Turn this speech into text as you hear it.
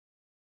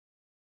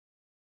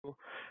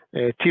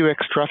TRex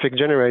traffic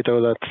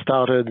generator that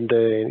started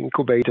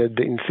incubated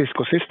in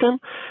Cisco system,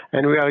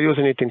 and we are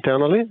using it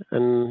internally,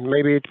 and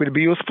maybe it will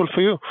be useful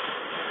for you.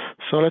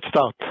 So let's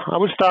start. I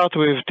will start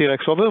with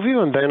TRex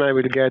overview, and then I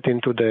will get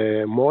into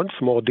the mods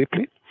more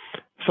deeply.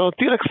 So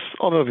TRex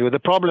overview, the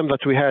problem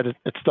that we had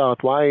at start,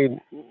 why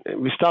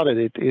we started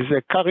it, is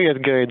a carrier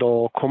grade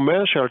or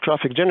commercial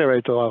traffic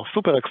generator are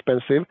super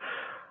expensive,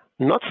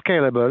 not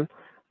scalable,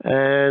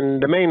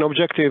 and the main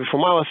objective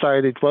from our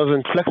side, it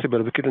wasn't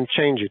flexible, we couldn't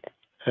change it.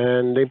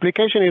 And the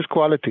implication is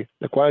quality,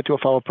 the quality of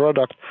our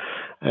product.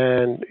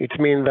 And it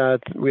means that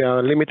we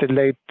are limited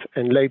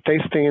late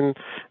testing,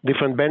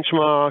 different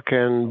benchmark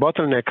and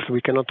bottlenecks.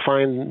 We cannot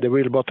find the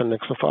real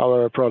bottlenecks of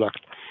our product.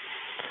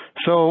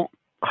 So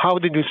how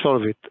did we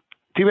solve it?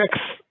 TRex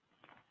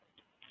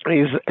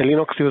is a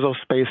Linux user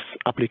space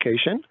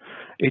application.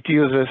 It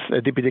uses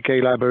a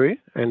DPDK library,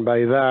 and by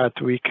that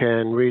we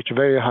can reach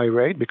very high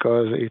rate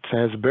because it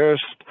has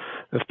burst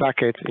of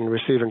packets in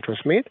receive and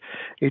transmit.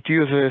 It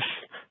uses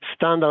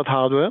standard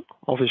hardware,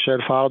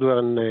 off-the-shelf hardware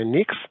and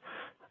NICs,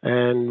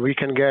 and we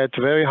can get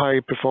very high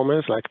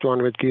performance, like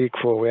 200 gig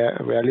for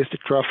realistic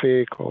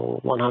traffic, or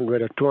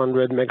 100 or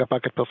 200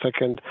 megapacket per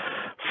second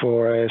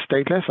for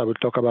stateless. I will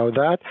talk about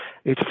that.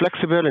 It's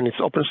flexible and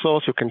it's open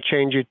source. You can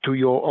change it to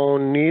your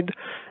own need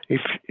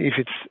if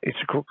it's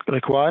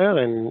required,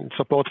 and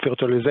support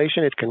virtualization.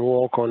 It can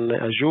work on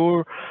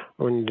Azure,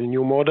 on the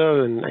new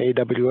model, and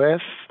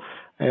AWS,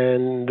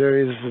 and there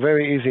is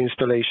very easy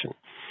installation.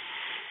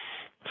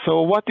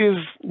 So what is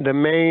the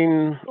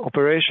main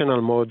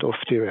operational mode of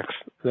TRex?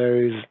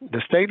 There is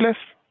the stateless.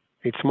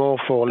 It's more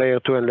for layer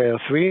 2 and layer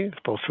 3,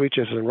 for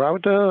switches and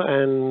router,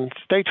 and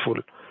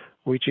stateful,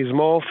 which is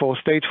more for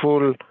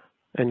stateful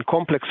and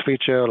complex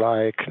feature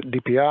like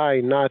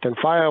DPI, NAT, and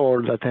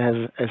firewall that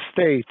has a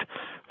state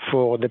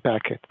for the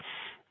packet.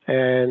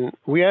 And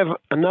we have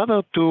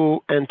another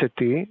two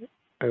entity,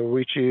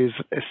 which is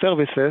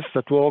services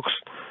that works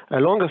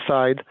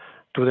alongside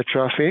to the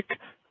traffic,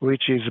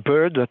 which is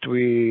Bird that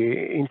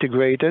we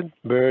integrated.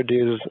 Bird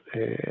is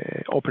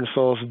open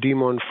source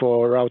daemon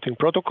for routing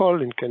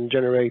protocol and can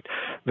generate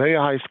very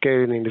high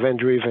scale and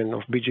event-driven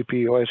of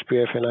BGP,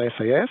 OSPF, and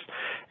ISIS.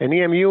 And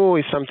EMU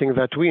is something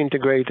that we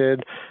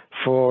integrated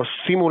for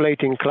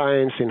simulating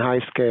clients in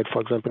high scale.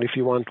 For example, if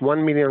you want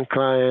 1 million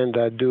clients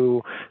that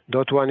do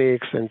 .1x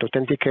and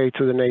authenticate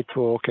to the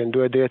network and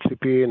do a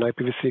DHCP and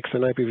IPv6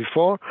 and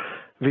IPv4,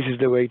 this is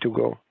the way to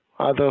go.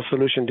 Other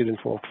solution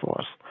didn't work for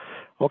us.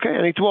 Okay,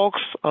 and it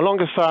works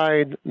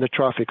alongside the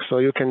traffic. So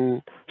you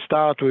can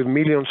start with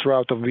millions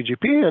route of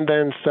BGP and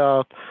then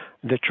start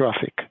the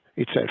traffic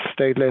itself,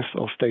 stateless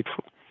or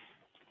stateful.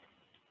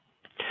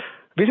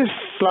 This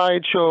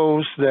slide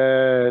shows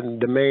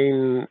the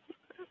main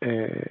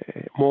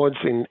modes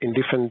in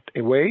different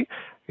way.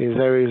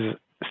 There is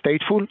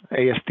stateful,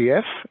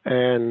 ASTF,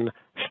 and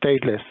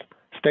stateless.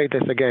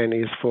 Stateless, again,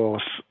 is for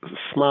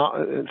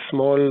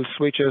small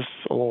switches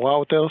or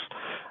routers,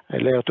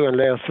 layer 2 and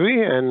layer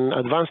 3, and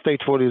advanced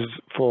stateful is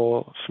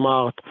for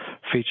smart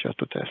feature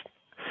to test.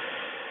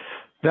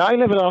 The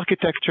high-level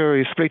architecture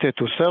is split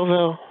into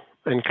server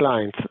and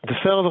client. The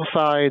server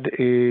side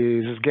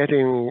is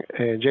getting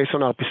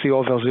JSON RPC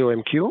over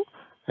 0MQ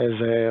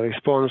as a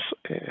response,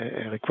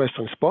 request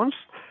response,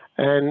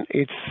 and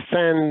it's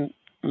send,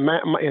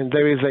 and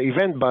there is an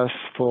event bus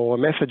for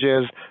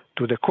messages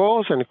to the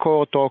cores, and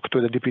core talk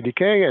to the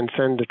DPDK and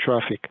send the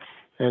traffic.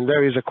 And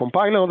there is a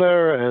compiler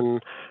there,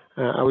 and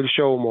I will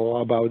show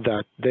more about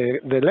that.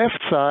 The left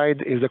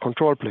side is the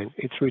control plane.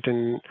 It's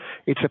written,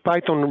 it's a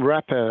Python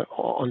wrapper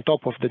on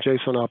top of the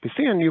JSON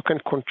RPC, and you can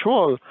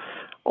control,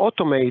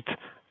 automate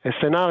a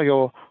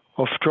scenario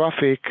of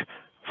traffic.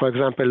 For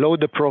example, load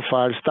the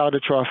profile, start the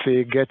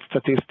traffic, get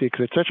statistics,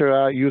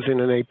 etc.,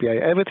 using an API.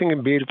 Everything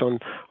is built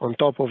on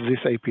top of this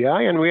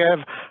API, and we have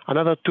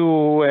another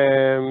two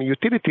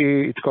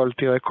utility. It's called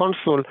TRex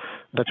console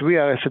that we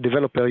are as a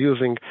developer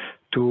using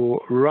to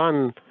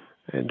run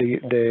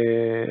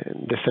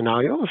the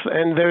scenarios,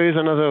 and there is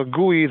another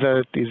GUI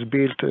that is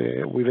built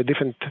with a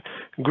different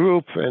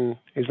group and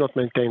is not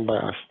maintained by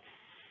us.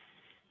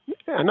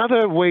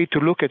 Another way to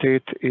look at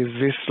it is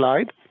this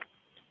slide.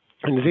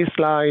 In this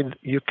slide,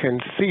 you can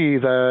see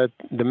that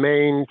the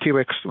main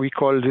TRex, we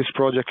call this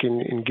project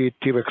in Git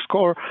TRex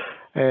core.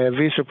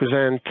 This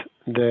represent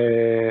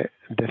the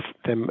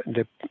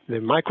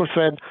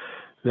microthread.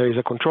 There is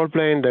a control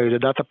plane, there is a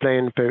data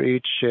plane per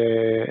each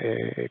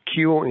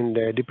queue in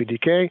the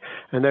DPDK,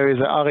 and there is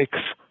a RX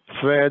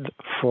thread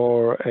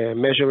for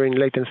measuring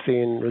latency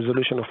and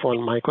resolution of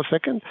 1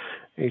 microsecond.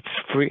 It's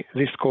free,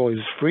 this core is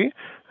free,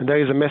 and there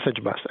is a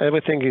message bus.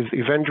 Everything is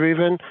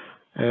event-driven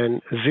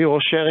and zero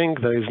sharing,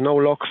 there is no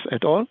locks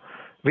at all.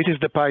 This is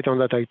the Python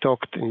that I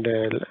talked in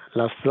the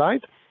last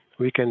slide.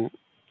 We can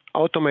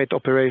automate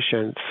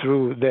operation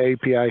through the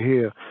API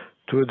here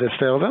to the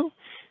server.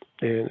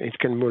 And it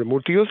can be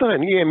multi-user,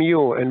 and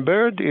EMU and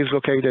Bird is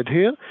located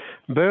here.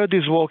 Bird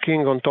is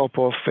working on top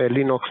of a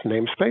Linux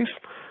namespace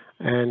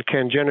and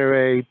can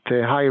generate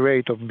a high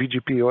rate of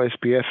BGP,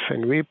 OSPF,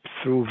 and RIP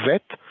through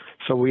VET.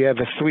 So we have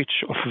a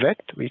switch of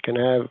VET. We can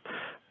have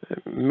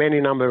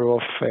many number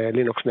of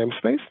Linux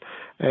namespace.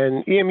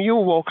 And EMU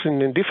works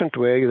in a different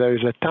way. There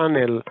is a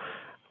tunnel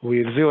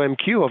with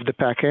 0MQ of the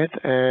packet,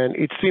 and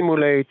it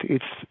simulates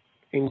its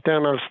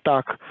internal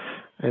stack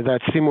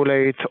that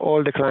simulates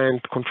all the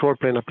client control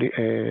plane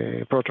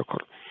protocol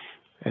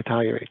at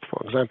high rate.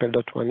 For example,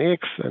 .1x,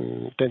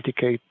 and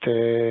authenticate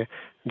the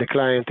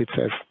client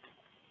itself.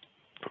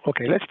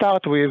 Okay, let's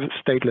start with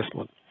stateless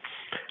mode.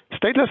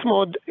 Stateless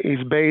mode is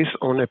based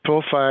on a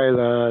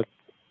profile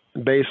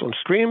based on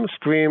stream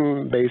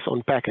based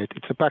on packet.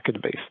 It's a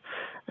packet base,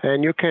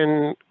 and you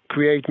can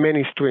create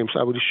many streams.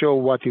 I will show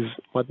what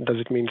does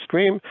it mean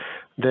stream.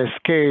 The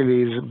scale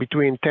is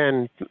between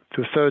 10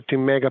 to 30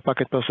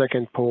 megapacket per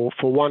second for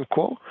one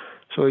core.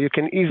 So you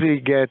can easily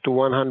get to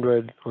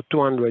 100 or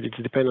 200, it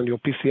depends on your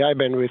PCI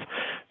bandwidth,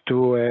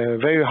 to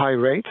very high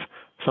rates,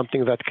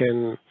 something that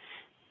can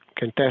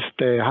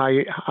test a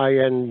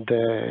high-end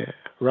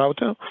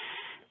router.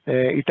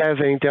 It has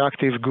an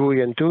interactive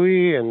GUI and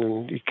TUI,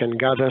 and it can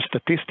gather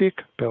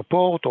statistic per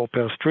port or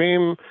per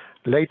stream,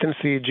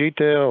 latency,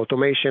 jitter,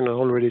 automation I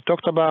already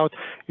talked about.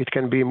 It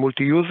can be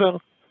multi-user.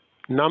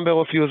 Number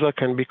of users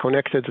can be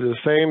connected to the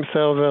same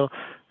server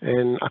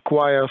and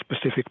acquire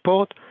specific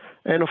port.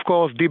 And of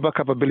course, debug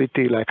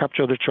capability, like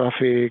capture the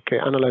traffic,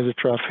 analyze the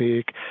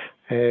traffic,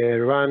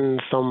 run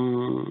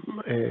some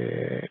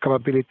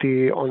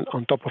capability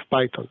on top of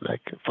Python,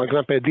 like, for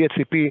example, a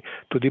DHCP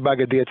to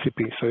debug a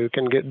DHCP. So you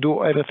can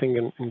do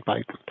everything in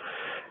Python.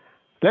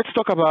 Let's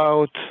talk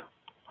about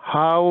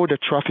how the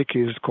traffic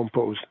is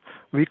composed.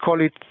 We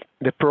call it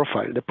the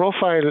profile. The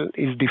profile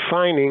is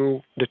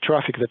defining the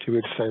traffic that you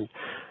will send.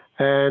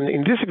 And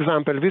in this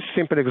example, this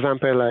simple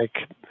example,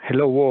 like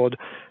hello world,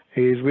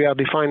 is we are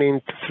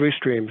defining 3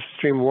 streams,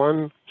 stream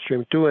 1,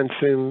 stream 2, and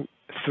stream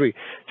 3.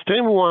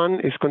 Stream 1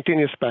 is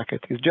continuous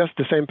packet. It's just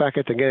the same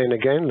packet again and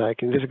again.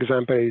 Like in this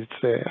example,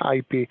 it's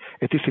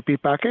a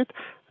TCP packet.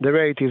 The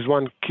rate is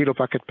 1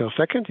 kilopacket per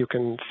second. You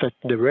can set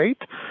the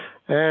rate.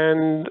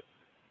 And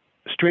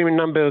stream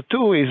number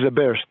 2 is a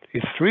burst.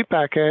 It's 3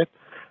 packets,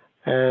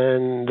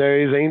 and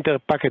there is an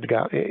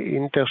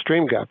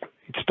inter-stream gap.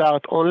 It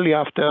starts only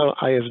after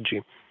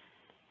ISG.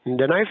 And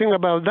the nice thing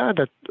about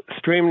that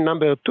stream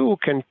number 2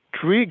 can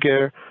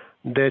trigger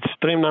that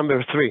stream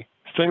number 3.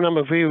 Stream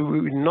number 3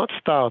 will not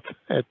start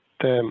at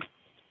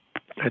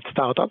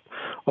startup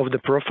of the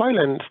profile,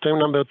 and stream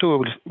number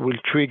 2 will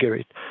trigger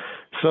it.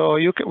 So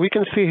we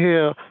can see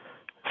here,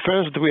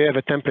 first we have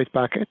a template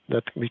packet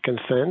that we can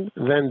send,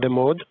 then the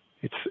mode.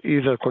 It's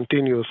either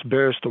continuous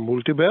burst or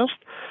multi-burst,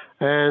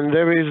 and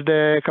there is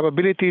the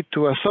capability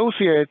to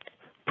associate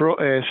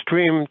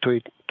stream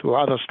to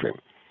other stream.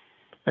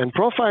 And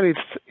profile,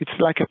 it's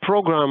like a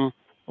program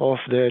of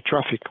the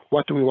traffic.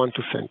 What do we want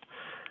to send?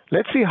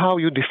 Let's see how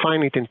you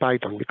define it in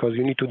Python, because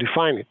you need to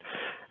define it.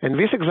 And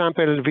this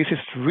example, this is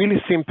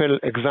really simple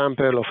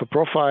example of a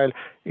profile.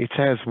 It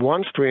has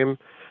one stream,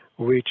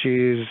 which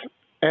is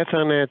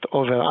Ethernet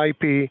over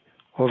IP,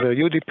 over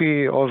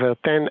UDP, over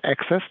 10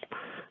 access,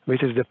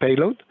 which is the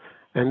payload.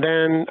 And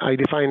then I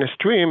define a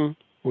stream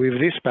with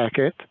this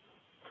packet,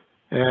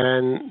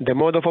 and the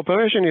mode of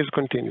operation is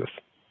continuous.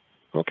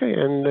 Okay,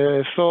 and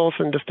the source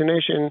and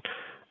destination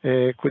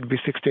could be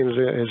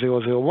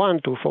 16001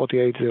 to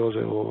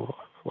 48001.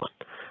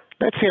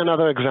 Let's see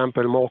another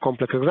example, more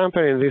complex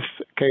example. In this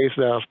case,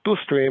 there are 2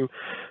 streams,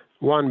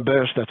 one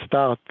burst that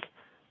starts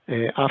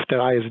after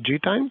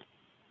ISG time,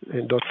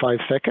 0.5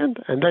 seconds,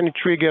 and then it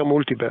triggers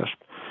multi-burst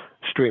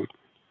stream,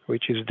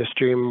 which is the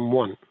stream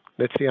 1.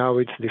 Let's see how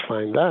it's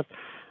defined that.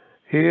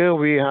 Here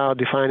we are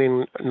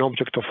defining an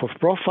object of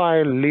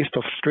profile, list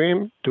of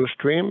stream, 2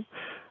 stream,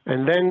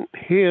 and then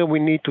here we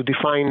need to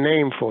define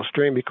name for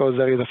stream because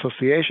there is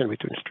association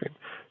between stream.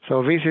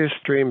 So this is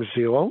stream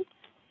 0,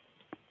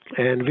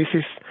 and this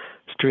is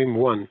stream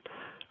 1.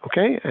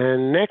 Okay,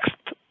 and next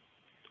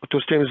to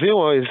stream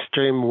 0 is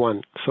stream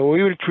 1. So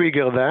we will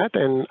trigger that,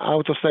 and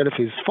auto self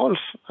is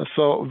false.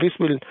 So this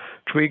will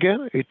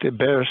trigger it a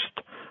burst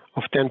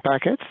of 10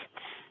 packets,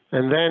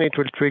 and then it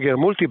will trigger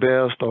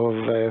multi-burst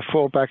of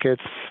 4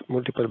 packets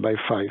multiplied by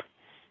 5.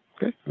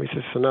 Okay, this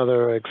is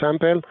another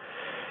example.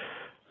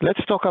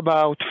 Let's talk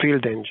about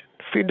field engine.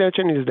 Field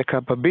engine is the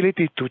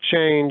capability to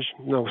change,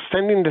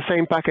 sending the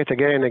same packet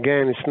again and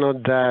again. It's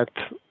not that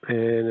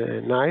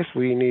nice.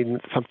 We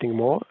need something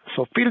more.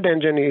 So field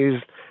engine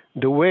is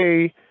the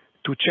way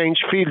to change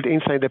field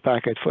inside the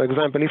packet. For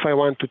example, if I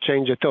want to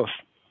change a TOS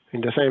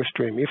in the same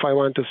stream, if I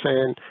want to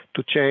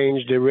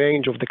change the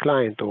range of the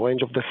client or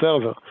range of the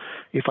server,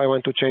 if I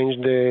want to change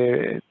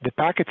the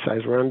packet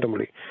size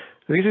randomly.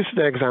 This is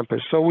the example.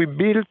 So we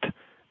built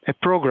a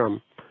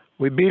program.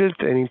 We built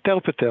an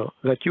interpreter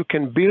that you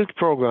can build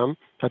program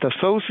that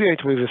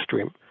associate with the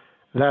stream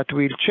that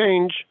will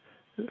change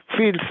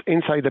fields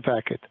inside the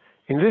packet.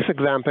 In this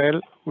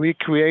example, we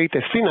create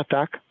a SYN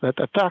attack that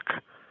attack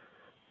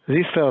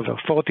this server,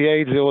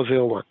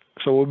 48001.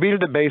 So we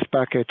build a base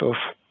packet of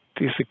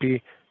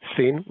TCP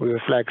SYN with a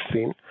flag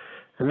SYN,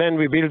 and then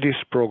we build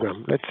this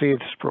program. Let's see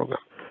this program.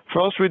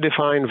 First, we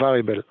define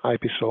variable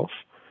IP source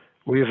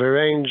with a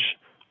range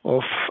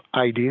of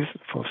IDs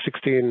for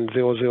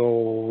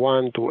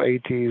 16.001 to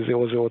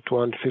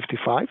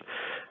 80.00255.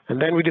 And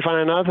then we define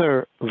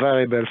another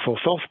variable for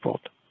source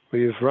port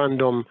with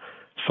random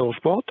source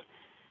port.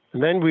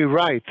 And then we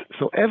write.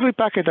 So every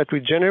packet that we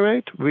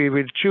generate, we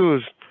will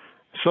choose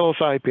source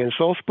IP and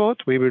source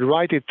port. We will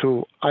write it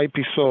to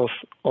IP source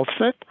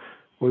offset.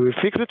 We will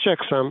fix the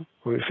checksum.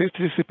 We will fix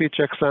the TCP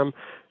checksum,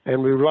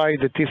 and we write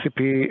the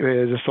TCP,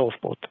 the source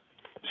port.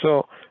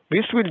 So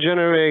this will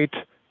generate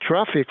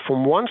traffic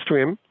from one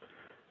stream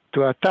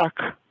to attack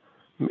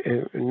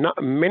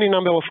many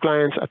number of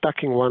clients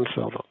attacking one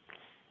server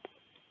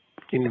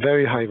in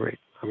very high rate.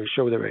 I will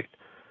show the rate.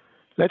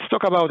 Let's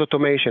talk about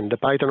automation, the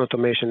Python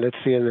automation. Let's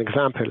see an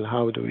example.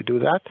 How do we do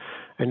that?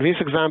 In this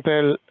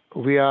example,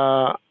 we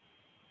are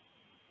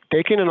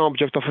taking an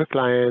object of a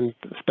client,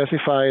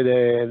 specify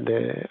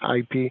the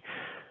IP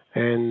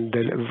and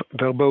the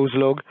verbose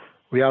log.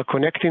 We are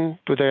connecting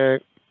to the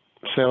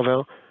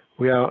server.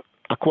 We are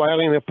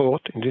acquiring a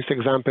port, in this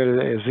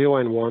example, 0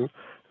 and 1.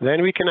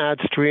 Then we can add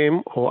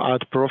stream or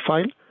add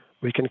profile.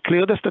 We can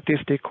clear the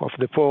statistic of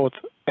the port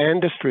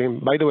and the stream.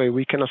 By the way,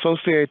 we can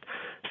associate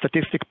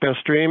statistic per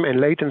stream and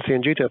latency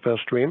and jitter per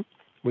stream.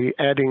 We're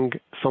adding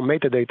some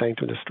metadata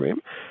into the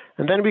stream.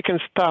 And then we can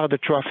start the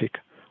traffic.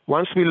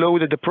 Once we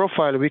loaded the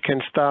profile, we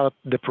can start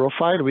the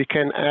profile. We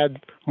can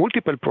add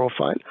multiple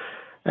profile.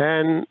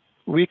 And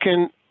we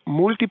can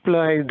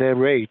multiply the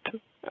rate.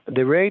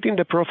 The rate in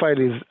the profile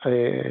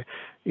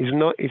is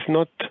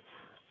not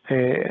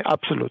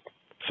absolute.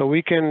 So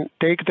we can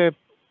take the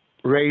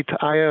rate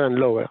higher and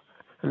lower,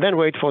 and then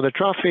wait for the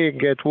traffic,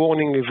 get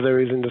warning if there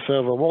is in the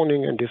server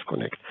warning, and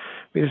disconnect.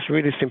 This is a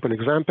really simple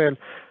example.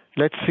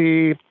 Let's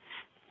see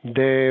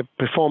the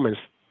performance.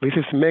 This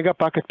is mega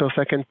packet per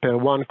second per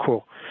one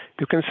core.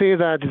 You can see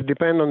that it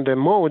depends on the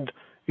mode.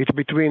 It's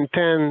between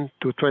 10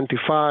 to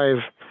 25,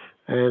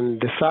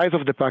 and the size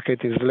of the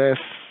packet is less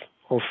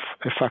of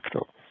a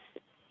factor.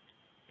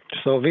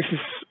 So this is,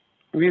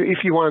 if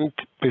you want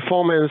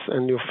performance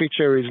and your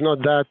feature is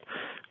not that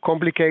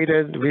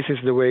complicated, this is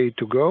the way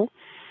to go.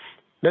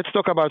 Let's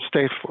talk about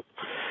stateful.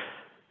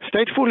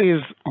 Stateful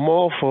is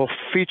more for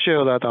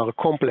features that are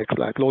complex,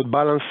 like load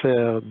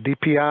balancer,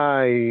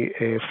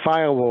 DPI,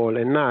 firewall,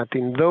 and NAT.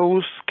 In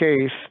those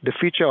cases, the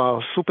features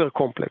are super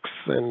complex,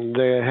 and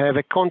they have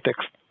a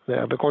context. They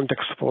have a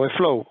context for a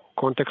flow,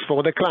 context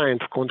for the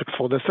client, context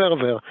for the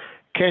server,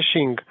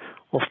 caching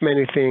of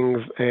many things.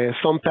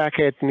 Some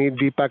packets need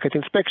the packet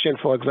inspection,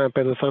 for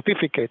example, the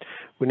certificate.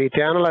 We need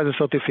to analyze the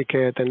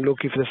certificate and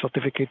look if the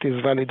certificate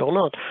is valid or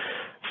not.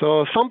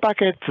 So some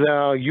packets, there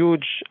are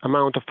huge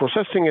amount of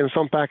processing, and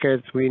some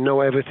packets, we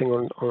know everything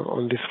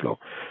on this flow.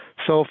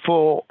 So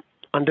for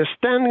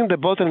understanding the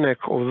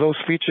bottleneck of those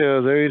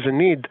features, there is a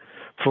need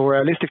for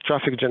realistic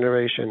traffic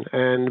generation.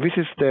 And this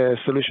is the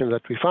solution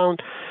that we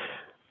found.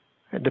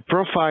 The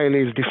profile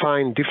is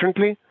defined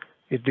differently.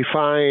 It's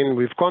defined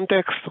with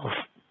context of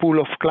pool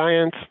of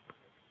clients,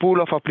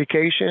 pool of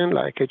application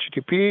like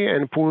HTTP,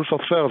 and pools of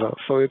servers.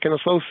 So you can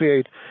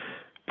associate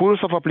pools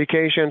of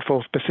application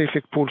for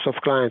specific pools of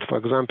clients, for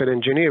example,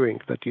 engineering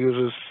that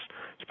uses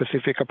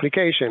specific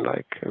application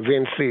like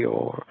VNC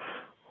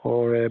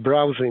or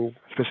browsing,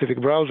 specific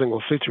browsing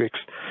or Citrix.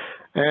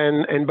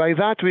 And by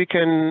that, we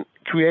can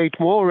create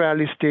more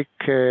realistic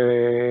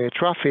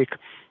traffic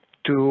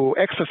to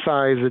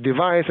exercise the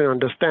device and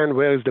understand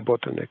where is the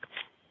bottleneck.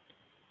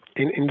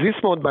 In this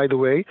mode, by the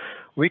way,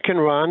 we can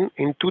run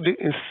in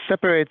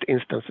separate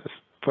instances.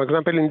 For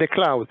example, in the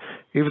cloud,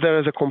 if there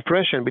is a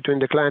compression between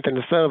the client and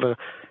the server,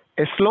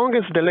 as long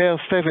as the layer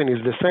 7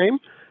 is the same,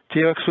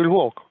 TRex will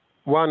work.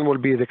 One will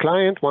be the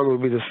client, one will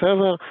be the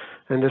server,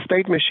 and the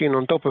state machine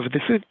on top of the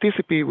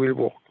TCP will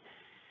work.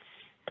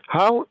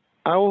 How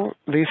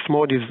this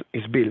mode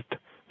is built?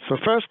 So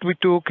first we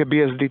took a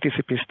BSD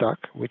TCP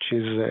stack, which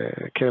is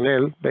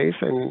kernel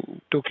based, and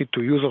took it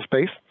to user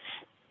space.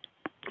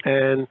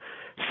 And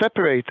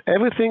separate,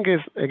 everything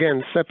is,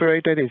 again,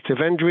 separated, it's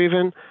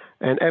event-driven,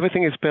 and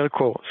everything is per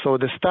core. So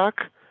the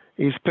stack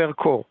is per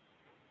core,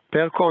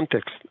 per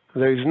context.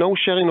 There is no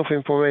sharing of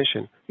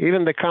information.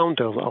 Even the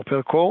counters are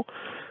per core,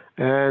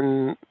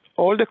 and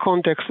all the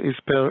context is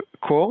per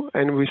core,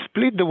 and we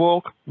split the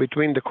work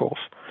between the cores.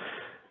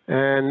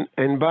 And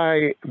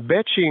by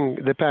batching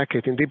the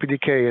packet in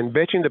DPDK and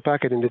batching the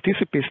packet in the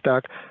TCP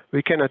stack,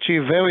 we can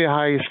achieve very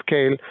high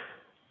scale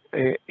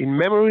in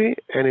memory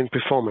and in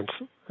performance.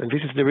 And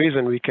this is the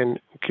reason we can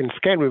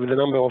scale with the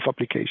number of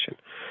applications.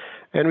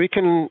 And we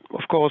can,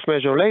 of course,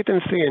 measure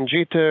latency and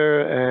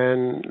jitter.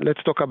 And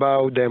let's talk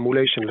about the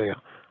emulation layer.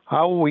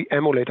 How we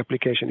emulate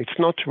application. It's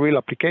not real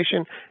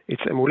application,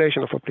 it's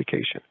emulation of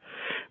application.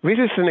 This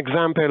is an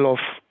example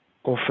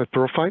of a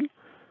profile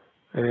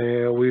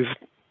with,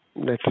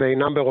 let's say,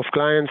 number of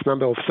clients,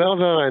 number of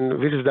server,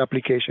 and this is the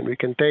application. We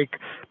can take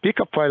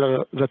pickup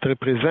file that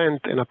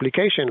represent an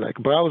application like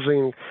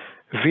browsing,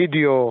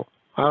 video,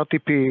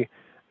 RTP,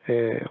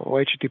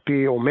 or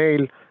HTTP or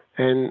mail,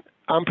 and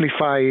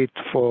amplify it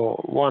for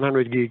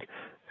 100 gig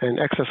and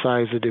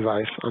exercise the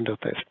device under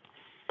test.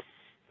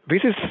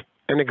 This is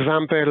an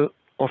example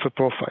of a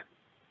profile.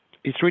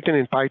 it's written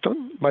in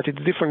Python, but it's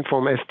different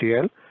from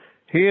STL.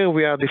 Here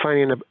we are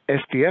defining a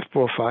STF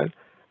profile,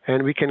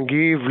 and we can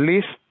give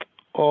list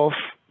of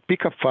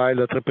pickup files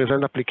that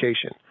represent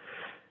application.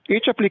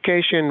 Each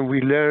application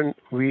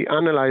we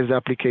analyze the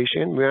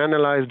application, we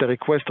analyze the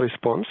request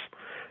response,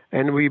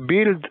 and we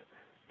build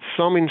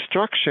some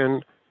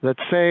instruction that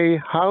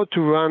say how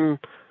to run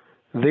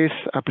this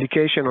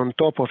application on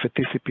top of a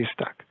TCP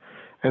stack.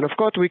 And of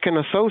course, we can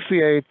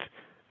associate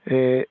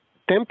a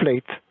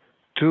template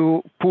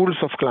to pools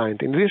of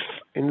client. In this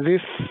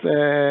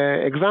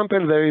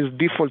example, there is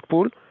default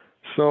pool,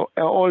 so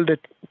all the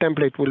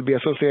template will be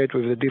associated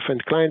with the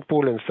different client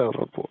pool and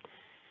server pool.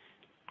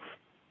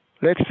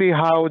 Let's see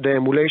how the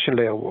emulation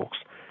layer works.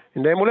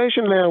 In the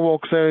emulation layer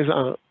works, there is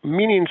a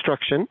mini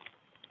instruction,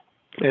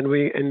 and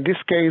in this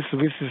case,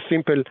 this is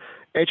simple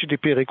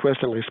HTTP request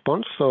and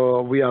response.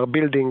 So we are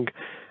building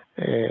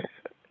a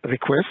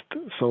request.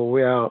 So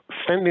we are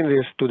sending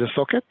this to the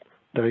socket,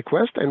 the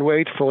request, and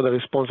wait for the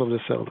response of the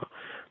server.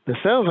 The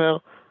server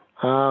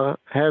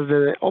has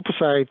the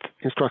opposite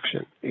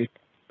instruction.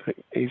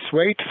 It's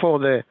wait for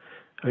the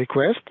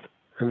request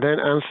and then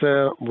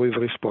answer with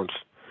response.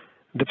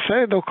 The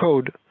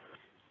pseudocode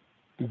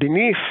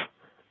beneath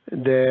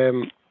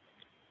the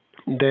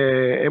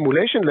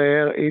emulation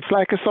layer, it's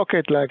like a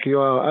socket, like you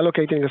are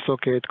allocating a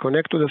socket,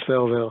 connect to the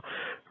server,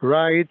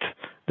 write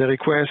the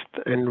request,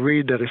 and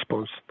read the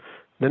response.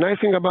 The nice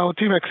thing about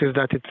TRex is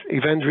that it's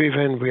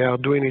event-driven. We are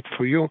doing it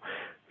for you.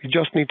 You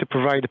just need to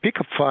provide a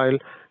pickup file,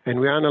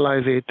 and we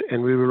analyze it,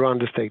 and we will run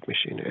the state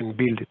machine and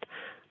build it.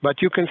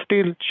 But you can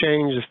still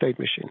change the state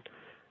machine.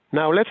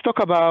 Now, let's talk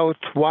about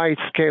why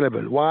it's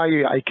scalable,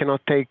 why I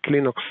cannot take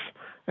Linux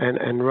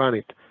and run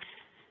it.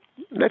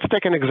 Let's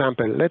take an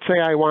example. Let's say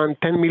I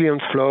want 10 million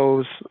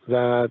flows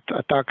that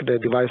attack the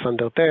device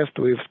under test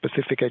with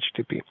specific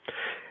HTTP.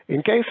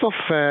 In case of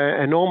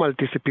a normal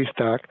TCP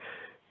stack,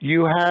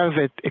 you have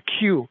a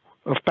queue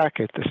of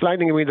packets, a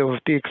sliding window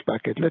of TX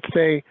packet. Let's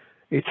say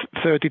it's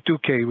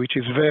 32K, which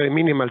is very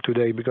minimal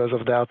today because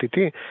of the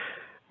RTT.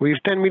 With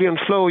 10 million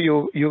flow,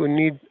 you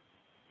need,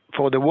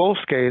 for the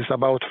worst case,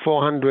 about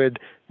 400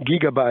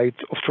 gigabytes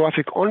of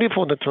traffic only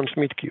for the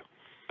transmit queue.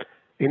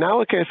 In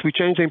our case, we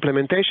change the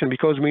implementation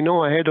because we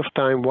know ahead of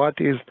time what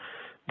is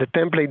the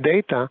template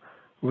data.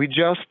 We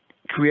just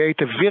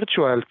create a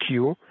virtual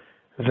queue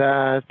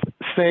that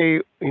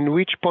say in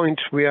which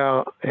point we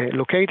are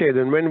located,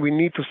 and when we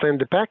need to send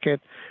the packet,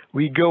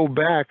 we go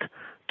back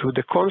to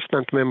the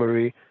constant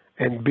memory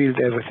and build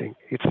everything.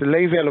 It's a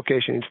lazy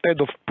allocation.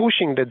 Instead of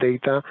pushing the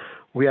data,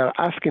 we are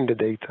asking the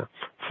data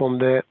from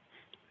the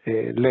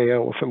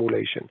layer of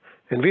emulation.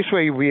 And this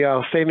way, we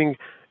are saving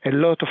a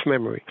lot of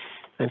memory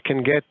and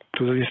can get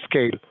to this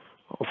scale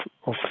of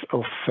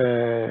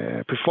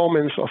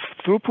performance, of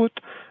throughput,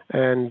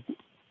 and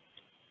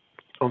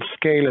of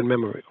scale and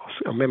memory,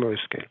 memory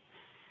scale.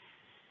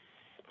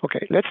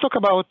 Okay, let's talk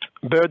about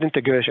bird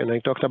integration. I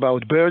talked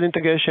about bird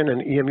integration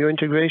and EMU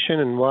integration,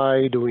 and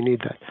why do we need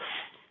that?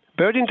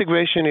 Bird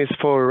integration is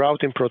for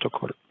routing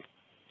protocol.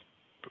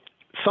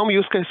 Some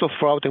use case of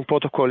routing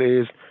protocol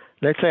is,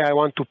 let's say I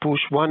want to push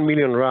 1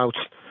 million routes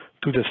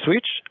to the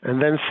switch and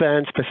then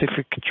send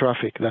specific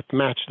traffic that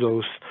match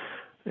those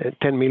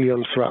 10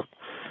 million routes.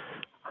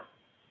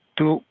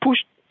 To push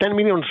 10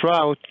 million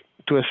routes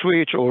to a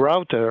switch or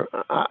router,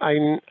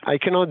 I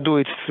cannot do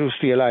it through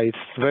CLI.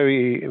 It's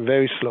very,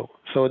 very slow.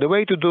 So the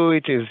way to do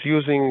it is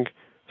using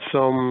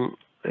some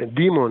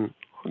daemon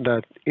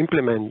that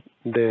implement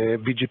the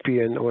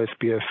BGP and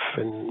OSPF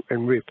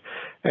and RIP.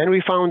 And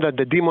we found that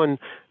the daemon,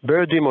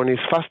 bird daemon, is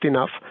fast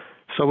enough.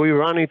 So we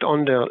run it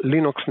on the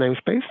Linux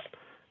namespace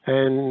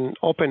and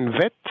open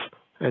vet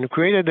and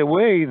created a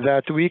way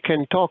that we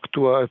can talk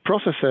to our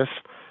processes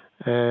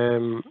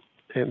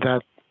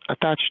that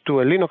attach to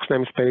a Linux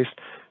namespace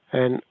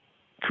and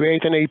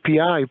create an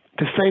API,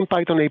 the same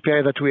Python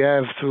API that we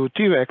have through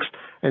TRex,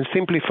 and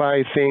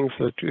simplify things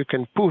that you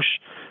can push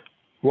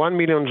 1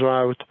 million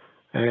route,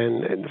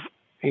 and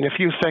in a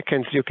few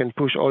seconds you can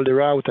push all the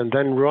route and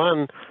then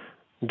run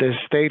the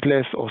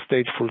stateless or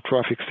stateful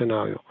traffic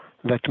scenario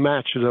that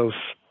match those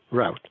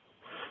routes.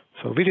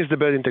 So this is the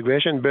bird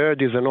integration.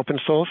 Bird is an open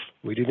source.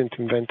 We didn't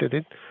invent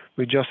it.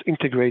 We just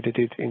integrated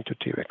it into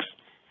TRex.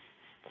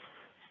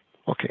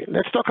 Okay,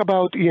 let's talk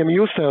about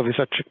EMU service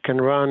that can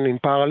run in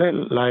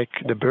parallel like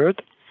the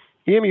bird.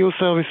 EMU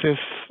services,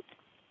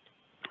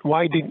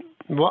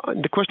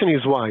 the question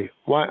is why?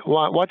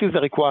 What is the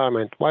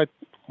requirement? What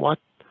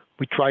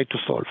we try to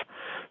solve?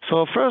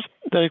 So first,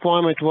 the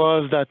requirement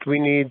was that we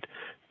need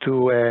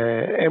to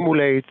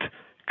emulate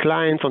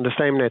clients on the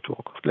same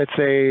network. Let's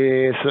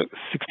say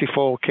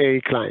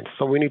 64K clients.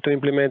 So we need to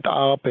implement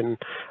ARP and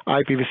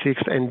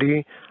IPv6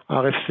 ND,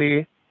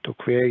 RFC to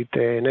create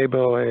a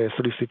neighbor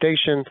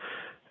solicitation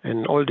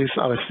and all this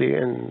RFC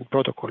and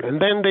protocol.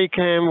 And then they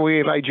came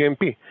with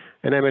IGMP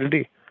and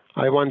MLD.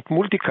 I want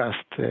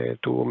multicast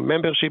to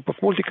membership of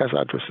multicast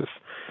addresses.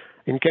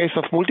 In case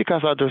of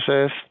multicast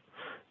addresses,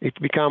 it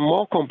becomes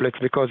more complex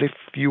because if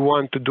you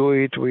want to do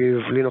it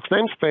with Linux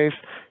namespace,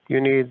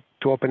 you need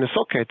to open a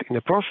socket in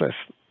a process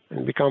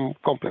and become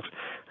complex.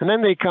 And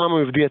then they come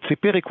with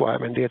DHCP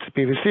requirement, DHCP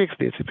v6,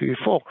 DHCP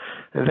v4.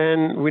 And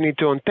then we need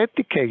to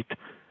authenticate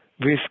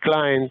this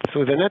client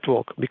through the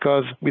network,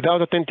 because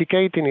without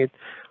authenticating it,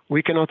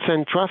 we cannot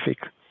send traffic.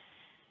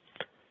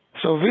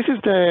 So this is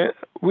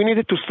we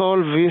needed to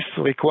solve this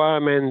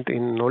requirement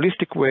in a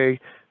holistic way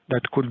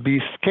that could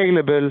be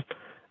scalable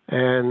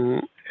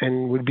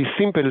and would be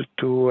simple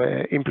to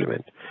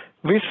implement.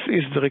 This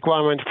is the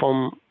requirement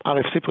from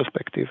RFC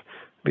perspective.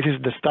 This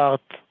is the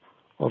start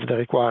of the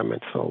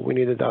requirement. So we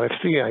needed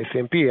RFC,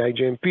 ICMP,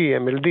 IGMP,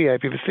 MLD,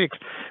 IPv6,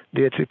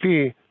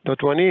 DHCP,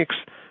 .1x,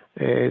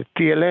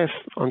 TLS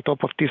on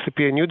top of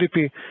TCP and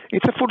UDP.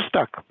 It's a full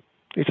stack.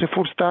 It's a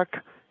full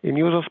stack in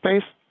user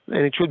space,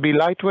 and it should be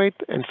lightweight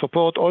and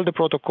support all the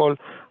protocol of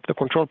the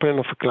control plane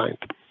of a client.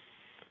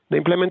 The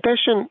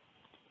implementation,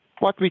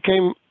 the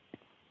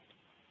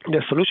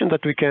solution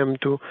that we came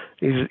to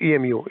is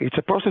EMU. It's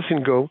a process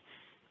in Go,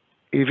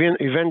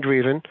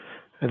 event-driven,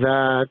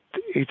 that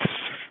it's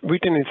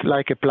written it's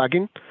like a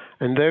plugin,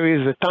 and there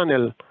is a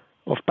tunnel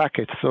of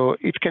packets. So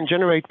it can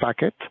generate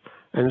packets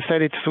and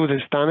send it through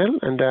this tunnel,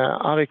 and the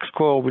RX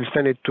core will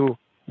send it to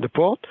the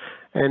port,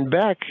 and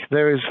back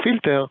there is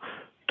filter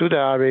to the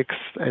RX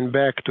and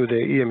back to the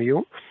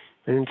EMU.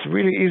 And it's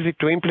really easy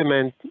to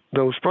implement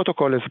those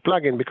protocols as a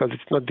plugin because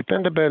it's not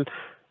dependable,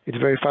 it's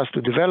very fast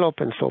to develop,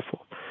 and so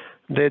forth.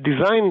 The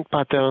design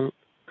pattern,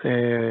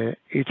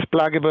 it's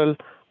pluggable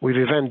with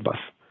event bus.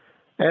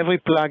 Every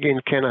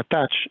plugin can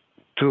attach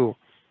to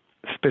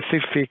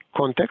specific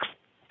context,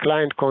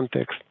 client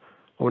context,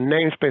 or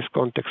namespace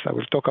context. I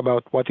will talk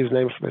about what is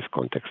namespace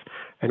context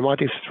and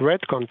what is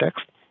thread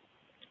context.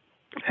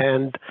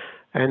 And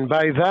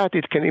by that,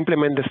 it can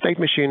implement the state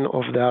machine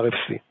of the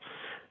RFC.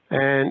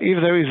 And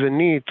if there is a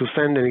need to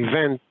send an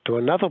event to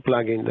another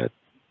plugin that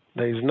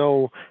there is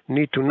no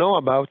need to know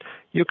about,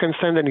 you can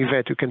send an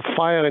event. You can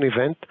fire an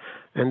event,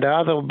 and the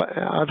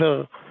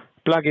other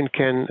plugin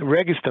can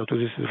register to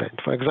this event.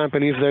 For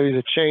example, if there is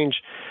a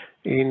change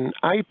in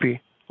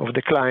IP of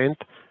the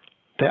client,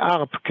 the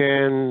ARP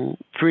can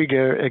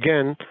trigger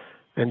again,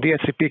 and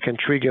DHCP can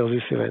trigger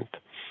this event.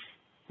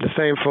 The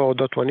same for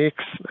 .1x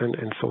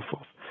and so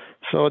forth.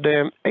 So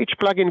the H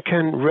plugin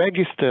can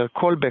register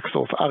callbacks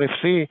of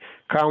RFC,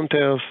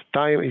 counters,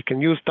 time. It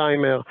can use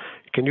timer,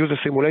 it can use a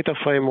simulator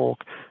framework,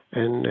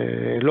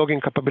 and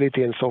logging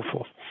capability, and so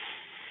forth.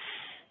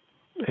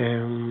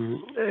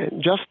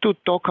 Just to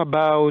talk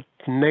about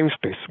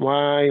namespace,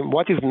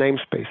 what is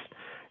namespace?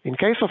 In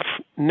case of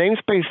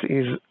namespace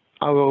is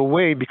our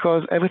way,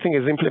 because everything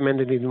is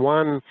implemented in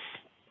one,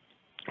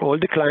 all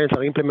the clients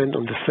are implemented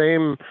on the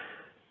same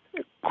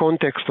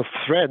context of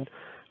thread,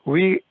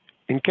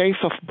 in case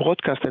of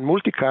broadcast and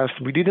multicast,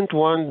 we didn't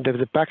want that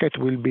the packet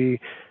will be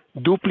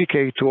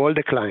duplicate to all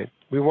the clients.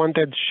 We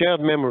wanted shared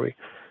memory.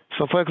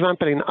 So for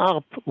example, in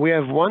ARP, we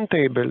have one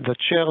table that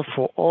shares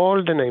for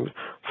all the names,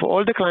 for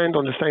all the clients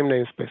on the same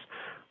namespace.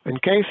 In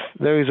case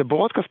there is a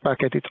broadcast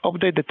packet, it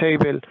updates the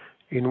table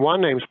in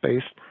one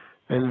namespace,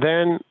 and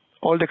then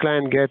all the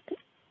clients get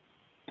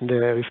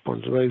the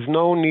response. There is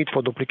no need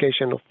for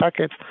duplication of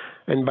packets,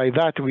 and by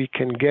that we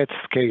can get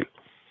scale.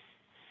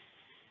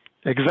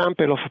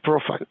 Example of a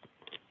profile.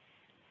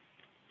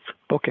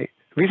 Okay,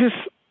 this is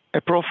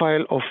a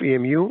profile of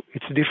EMU.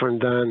 It's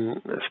different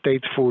than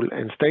stateful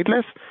and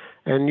stateless.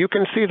 And you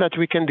can see that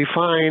we can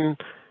define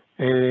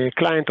a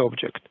client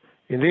object.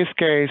 In this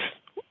case,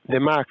 the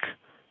MAC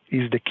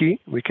is the key.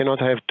 We cannot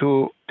have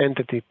two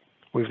entities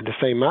with the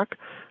same MAC.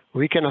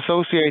 We can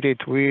associate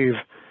it with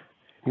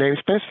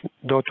namespace,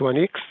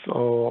 .1x,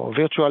 or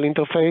virtual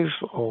interface,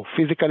 or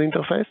physical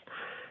interface.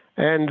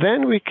 And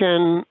then we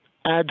can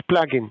add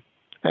plugin.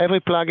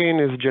 Every plugin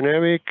is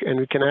generic, and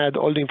we can add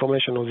all the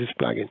information of this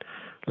plugin,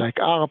 like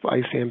ARP,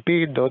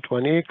 ICMP,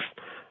 .1x,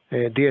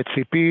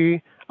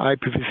 DHCP,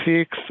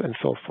 IPv6, and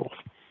so forth.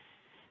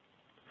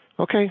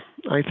 Okay,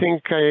 I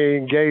think I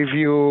gave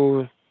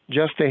you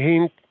just a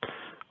hint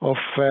of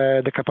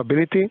the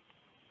capability.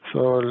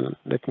 So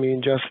let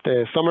me just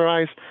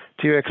summarize.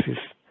 TRex is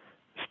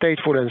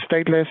stateful and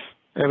stateless.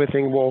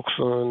 Everything works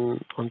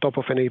on top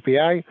of an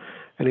API,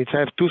 and it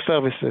has two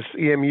services,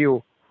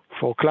 EMU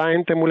for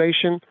client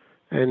emulation,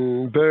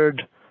 and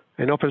Bird,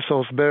 an open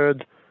source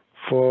Bird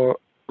for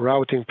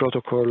routing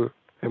protocol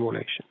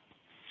emulation.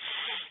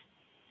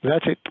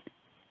 That's it.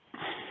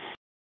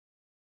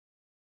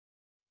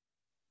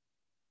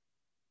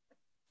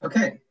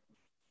 Okay.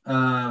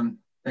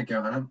 Thank you,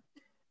 Hanoh.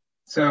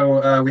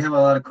 So we have a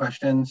lot of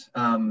questions,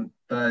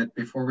 but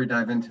before we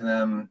dive into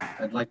them,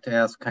 I'd like to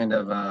ask kind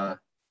of a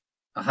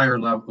higher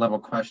level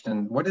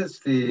question. What is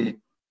the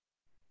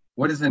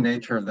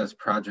nature of this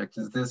project?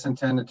 Is this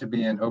intended to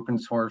be an open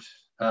source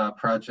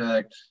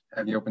project?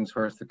 Have you open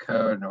sourced the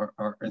code,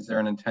 or is there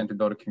an intent to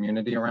build a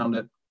community around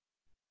it?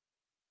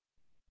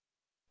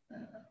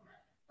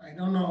 I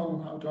don't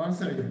know how to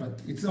answer it, but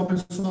it's open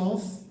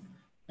source,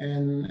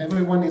 and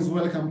everyone is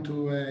welcome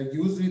to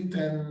use it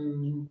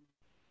and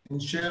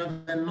share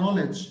the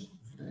knowledge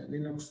of the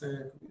Linux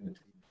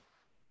community.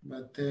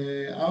 But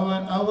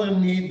our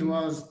need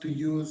was to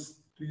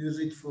to use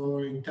it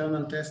for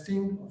internal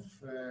testing of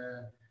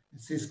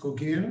Cisco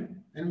gear,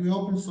 and we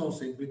open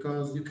source it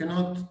because you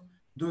cannot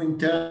do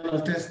internal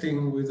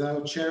testing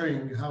without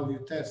sharing how you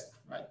test,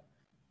 right?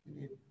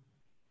 You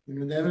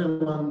need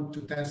everyone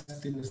to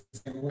test in the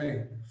same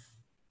way.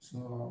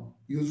 So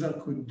user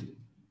could.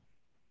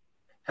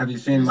 Have you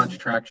seen much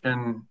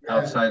traction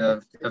outside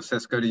of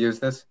Cisco to use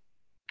this?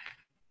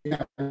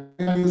 Yeah,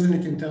 we are using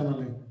it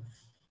internally.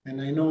 And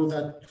I know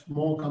that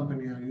more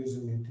companies are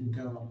using it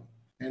internally.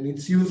 And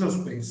it's user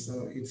space,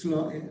 so it's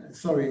not,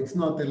 sorry, it's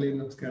not a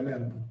Linux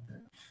kernel,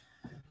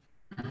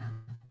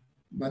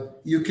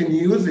 but you can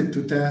use it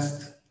to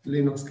test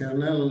Linux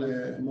kernel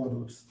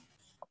models.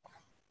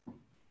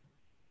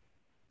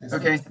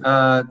 Okay,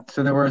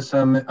 so there were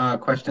some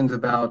questions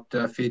about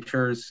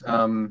features.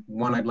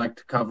 One I'd like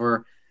to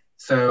cover.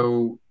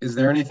 So is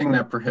there anything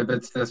that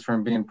prohibits this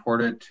from being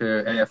ported to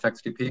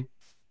AFXDP?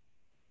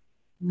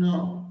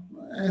 No,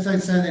 as I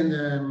said in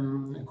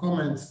the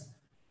comments,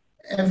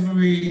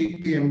 every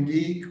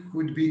PMD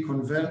could be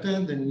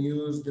converted and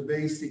use the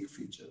basic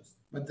features.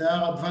 But there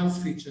are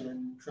advanced features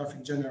in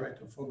traffic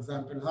generator, for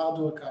example,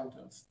 hardware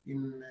counters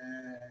in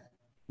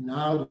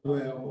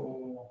hardware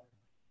or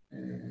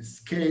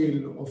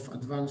scale of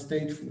advanced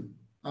stateful,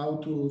 how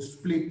to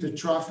split the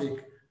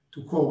traffic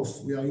to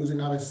cores. We are using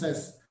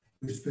RSS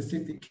with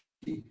specific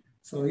key.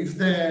 So if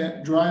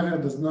the driver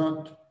does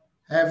not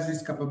have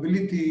this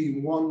capability,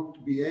 you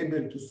won't be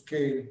able to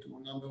scale to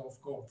a number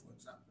of cores, for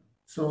example.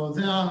 So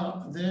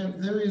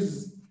there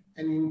is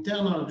an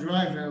internal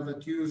driver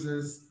that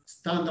uses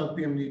standard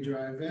PMD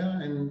driver,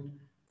 and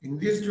in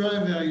this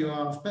driver you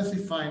are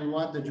specifying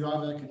what the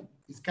driver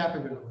is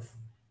capable of.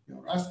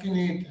 You're asking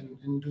it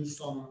and do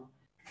some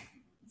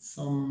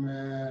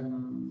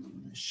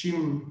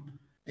shim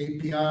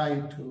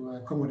API to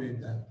accommodate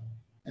that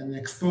and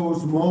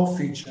expose more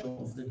feature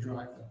of the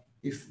driver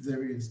if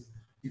there is,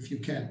 if you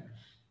can.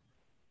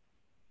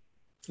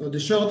 So the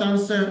short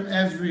answer,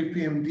 every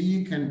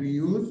PMD can be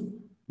used,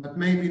 but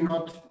maybe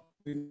not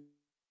with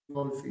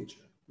all the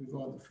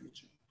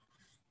feature.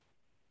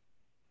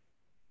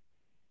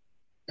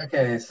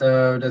 Okay,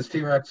 so does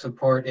TRex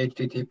support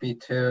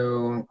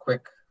HTTP2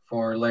 quick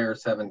for layer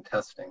 7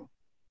 testing?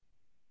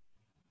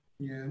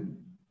 Yeah.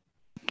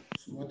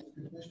 So what is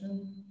the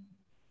question?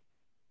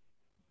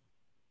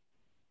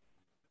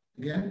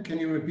 Again, can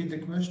you repeat the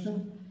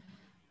question?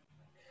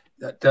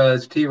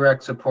 Does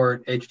TRex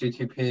support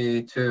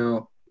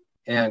HTTP2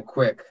 and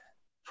quick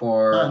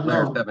for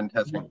layer 7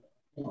 testing?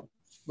 No.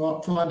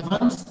 For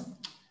advanced,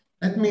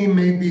 let me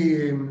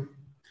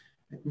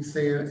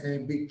say a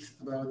bit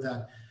about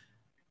that.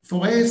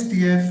 For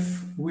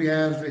ASTF, we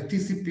have a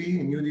TCP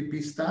and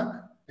UDP stack,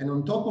 and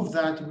on top of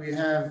that, we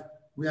are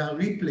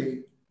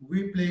replay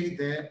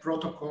the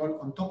protocol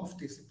on top of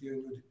TCP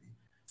and UDP.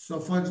 So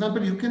for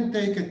example, you can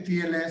take a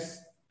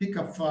TLS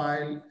pickup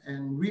file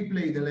and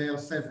replay the layer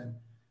 7.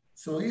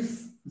 So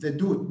if the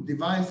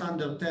device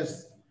under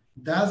test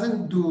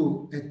doesn't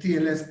do a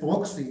TLS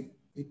proxy,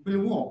 it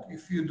will work.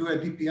 If you do a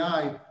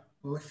DPI,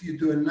 or if you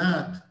do a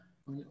NAT,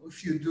 or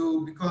if you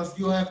do, because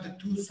you have the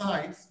two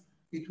sides,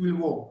 it will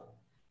work.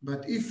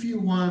 But if you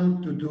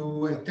want to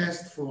do a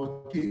test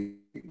for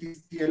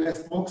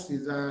TLS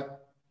proxies,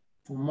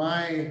 from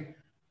my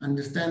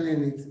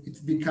understanding,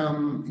 it's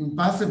become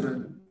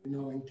impossible, in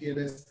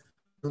TLS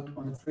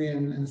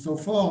 0.3 and so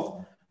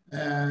forth.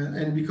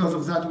 And because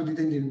of that, we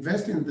didn't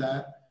invest in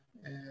that.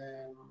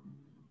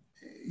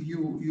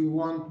 You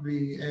won't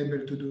be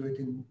able to do it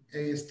in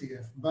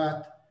ASTF. But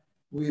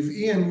with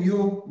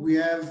EMU, we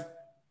have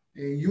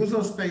a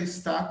user space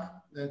stack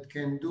that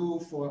can do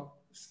for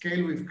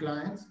scale with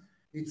clients.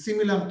 It's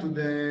similar to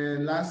the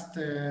last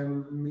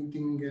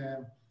meeting,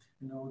 the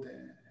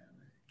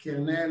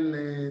kernel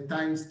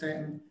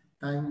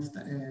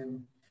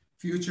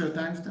future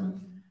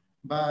timestamp,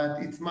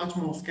 but it's much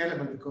more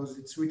scalable because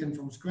it's written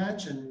from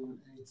scratch and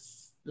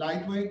it's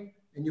lightweight,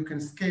 and you can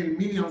scale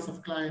millions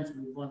of clients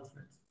with one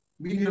thread,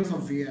 millions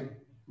of VM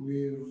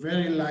with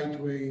very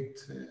lightweight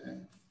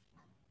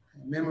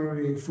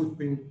memory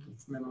footprint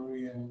of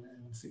memory and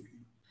CPU.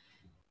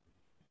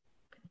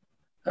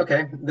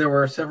 Okay, there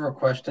were several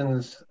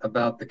questions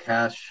about the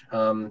cache.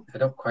 I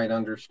don't quite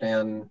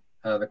understand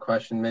the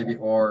question, maybe,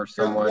 or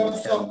someone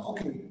can.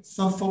 Okay,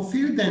 so for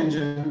Field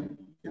Engine,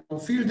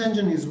 Field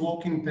Engine is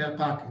working per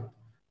packet.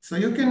 So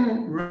you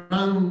can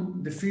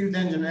run the Field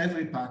Engine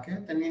every packet,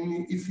 and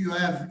if you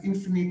have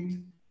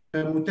infinite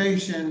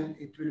permutation,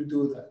 it will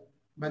do that.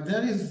 But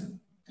there is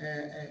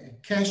a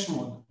cache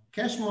mode.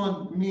 Cache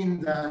mode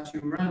means that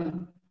you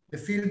run the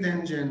Field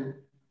Engine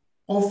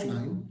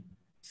offline,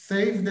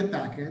 save the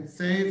packet,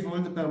 save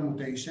all the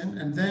permutation,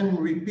 and then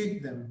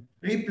repeat them,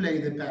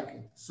 replay the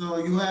packet. So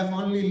you have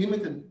only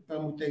limited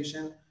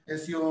permutation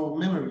as your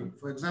memory.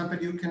 For example,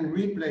 you can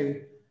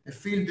replay a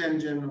Field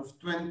Engine of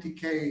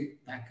 20K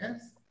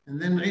packets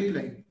and then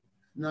replay.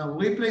 Now,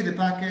 replay the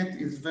packet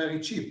is very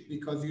cheap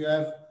because you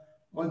have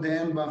all the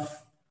MBUF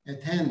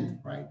at hand,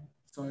 right?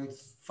 So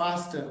it's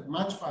faster,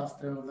 much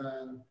faster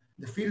than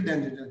the Field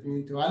Engine that you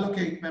need to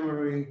allocate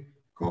memory,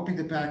 copy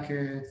the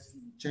packets,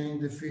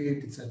 change the field,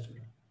 etc.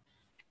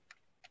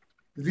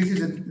 This is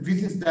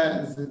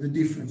the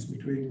difference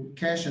between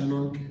cache and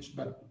non-cache.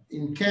 But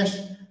in cache,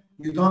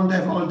 you don't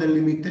have all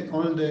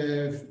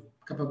the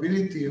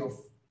capability of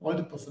all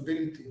the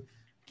possibility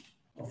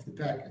of the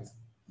packets.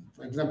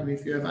 For example,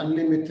 if you have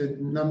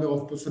unlimited number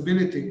of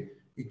possibility,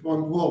 it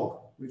won't work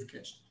with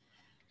cache.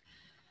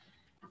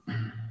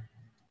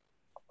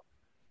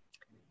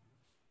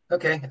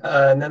 Okay,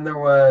 and then there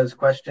was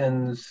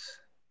questions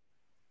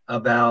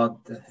about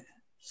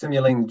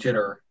simulating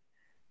jitter.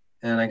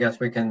 And I guess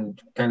we can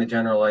kind of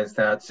generalize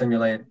that,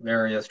 simulate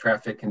various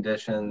traffic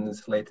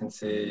conditions,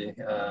 latency,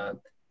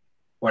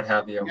 what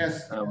have you.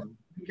 Yes,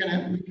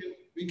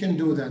 we can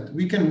do that.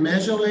 We can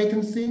measure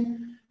latency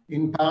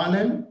in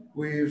parallel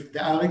with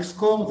the RX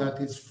core that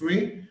is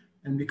free.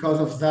 And because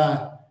of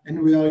that, and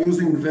we are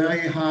using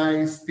very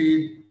high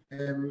speed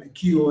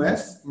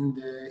QoS in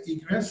the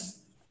egress.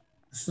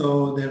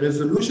 So the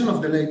resolution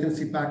of the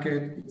latency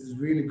packet is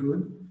really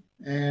good.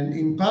 And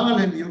in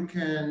parallel, you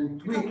can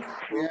tweak.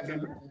 We have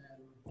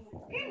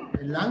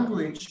a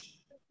language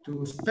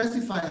to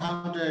specify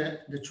how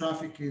the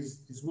traffic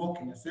is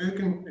working. So you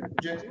can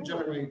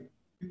generate,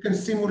 you can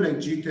simulate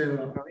jitter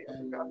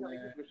and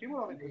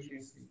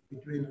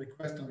between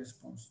request and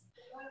response.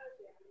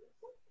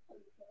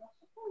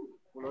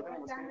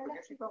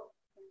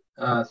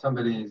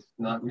 Somebody's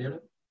not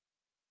muted.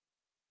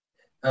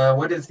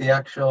 What is the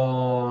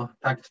actual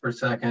packets per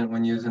second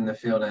when using the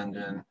field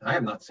engine? I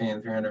have not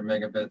seen 300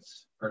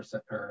 megabits per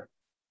second or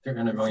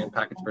 300 million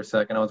packets per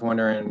second. I was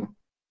wondering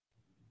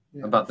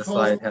about the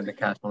slide had the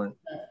cache length.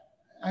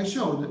 I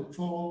showed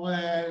for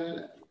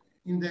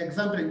in the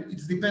example,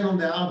 it's depend on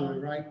the hardware,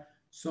 right?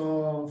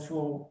 So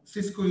for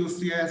Cisco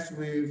UCS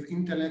with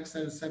Intel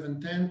XL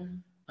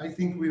 710, I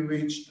think we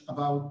reached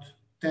about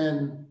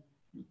 10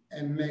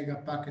 mega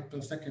packet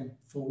per second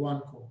for one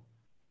core.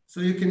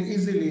 So you can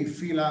easily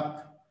fill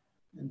up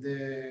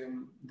the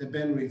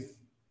bandwidth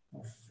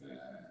of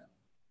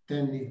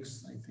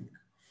 10x, I think,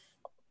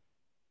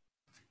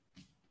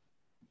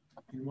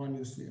 in one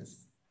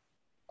UCS.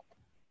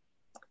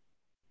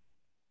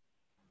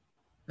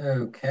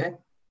 Okay.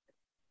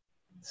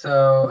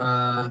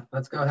 So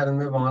let's go ahead and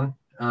move on.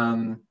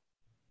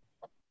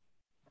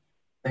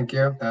 Thank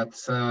you.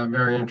 That's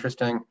very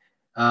interesting.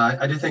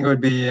 I do think it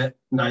would be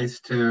nice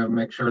to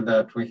make sure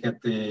that we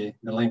hit the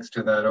links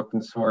to that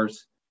open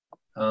source.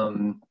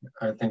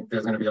 I think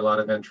there's going to be a lot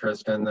of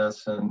interest in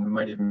this, and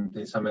might even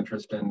be some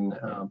interest in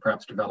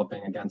perhaps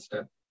developing against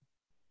it,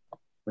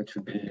 which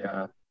would be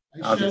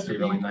obviously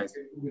really nice.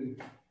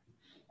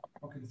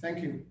 Okay,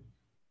 thank you.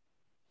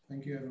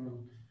 Thank you,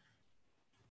 everyone.